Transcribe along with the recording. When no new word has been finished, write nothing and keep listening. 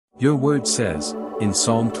Your word says, in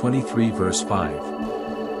Psalm 23 verse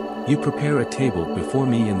 5, "You prepare a table before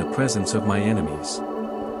me in the presence of my enemies.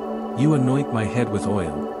 You anoint my head with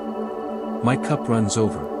oil. My cup runs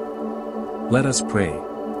over." Let us pray.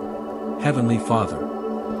 Heavenly Father,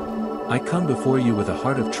 I come before you with a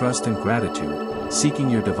heart of trust and gratitude,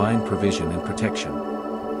 seeking your divine provision and protection.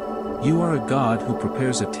 You are a God who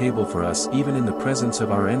prepares a table for us even in the presence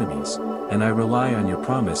of our enemies, and I rely on your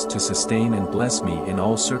promise to sustain and bless me in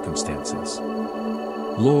all circumstances.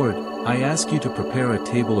 Lord, I ask you to prepare a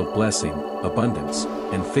table of blessing, abundance,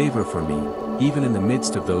 and favor for me, even in the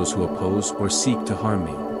midst of those who oppose or seek to harm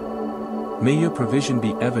me. May your provision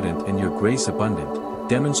be evident and your grace abundant,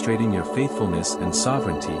 demonstrating your faithfulness and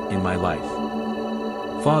sovereignty in my life.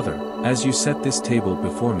 Father, as you set this table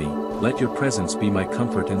before me, let your presence be my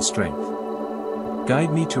comfort and strength.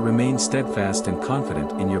 Guide me to remain steadfast and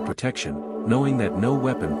confident in your protection, knowing that no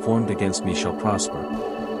weapon formed against me shall prosper.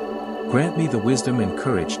 Grant me the wisdom and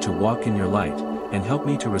courage to walk in your light, and help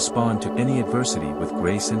me to respond to any adversity with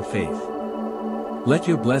grace and faith. Let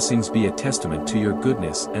your blessings be a testament to your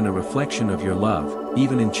goodness and a reflection of your love,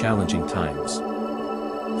 even in challenging times.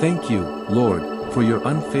 Thank you, Lord, for your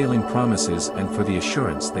unfailing promises and for the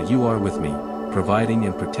assurance that you are with me, providing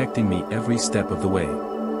and protecting me every step of the way.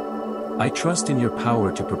 I trust in your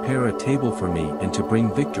power to prepare a table for me and to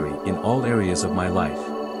bring victory in all areas of my life.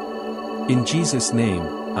 In Jesus' name,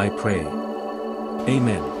 I pray.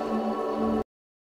 Amen.